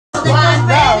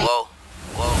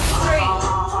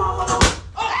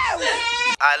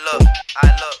I look.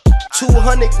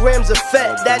 200 grams of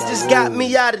fat, that just got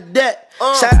me out of debt.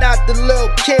 Shout out to Lil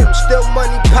Kim, still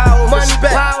money, power,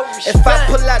 respect. If I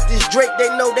pull out this Drake, they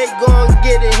know they gon'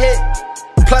 get a hit.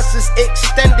 Plus it's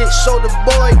extended, so the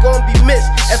boy gon' be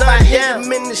missed. If I hit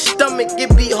him in the stomach,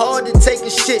 it be hard to take a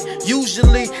shit.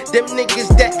 Usually, them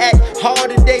niggas that act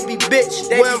harder, they be bitch.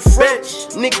 Where I'm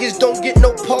from, niggas don't get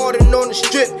no pardon on the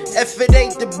strip. If it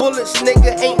ain't the bullets,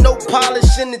 nigga, ain't no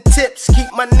polish in the tips.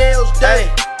 Keep my nails done.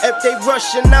 If they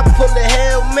rushin', I pull a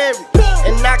Hail Mary.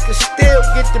 And I can still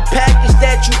get the package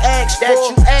that you asked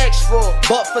for.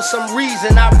 But for some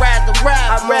reason, I'd rather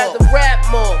rap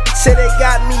more. Say they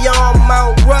got me on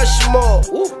Mount Rushmore.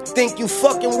 Think you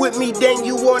fucking with me, then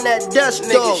you on that dust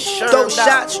off. Throw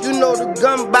shots, you know the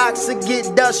gun box to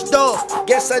get dust off.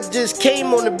 Guess I just came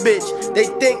on the bitch. They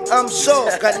think I'm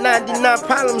soft. Got 99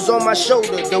 problems on my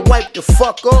shoulder to wipe the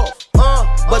fuck off.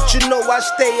 But you know I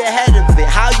stay ahead of it.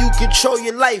 How you control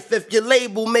your life if your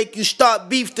label make you start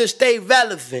beef to stay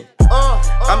relevant?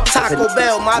 I'm Taco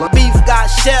Bell, my beef got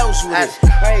shells with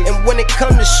it. And when it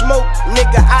come to smoke,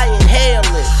 nigga, I inhale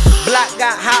it. Block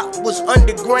got hot, was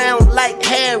underground like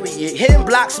Harriet. Him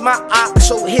blocks my op,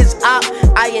 so his op,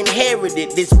 I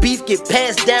inherited. This beef get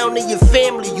passed down to your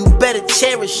family, you better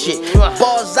cherish it.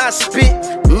 Bars I spit,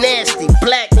 nasty,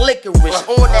 black licorice.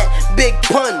 On that big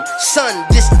pun, son,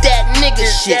 this that nigga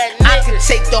shit. I could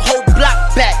take the whole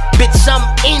block back, bitch, I'm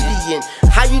Indian.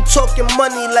 How you talking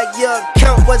money like your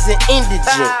account wasn't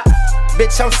indigent?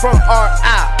 Bitch, I'm from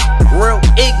R.I, real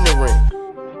ignorant.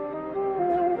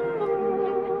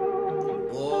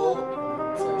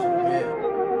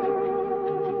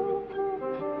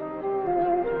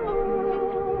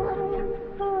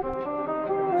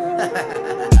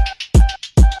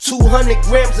 200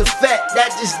 grams of fat,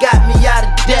 that just got me out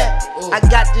of debt. I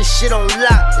got this shit on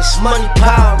lock, it's money,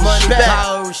 power,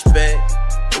 respect.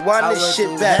 Wind this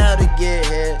shit back. To get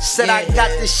here. Said I got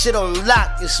this shit on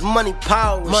lock, it's money,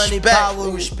 power,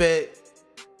 respect.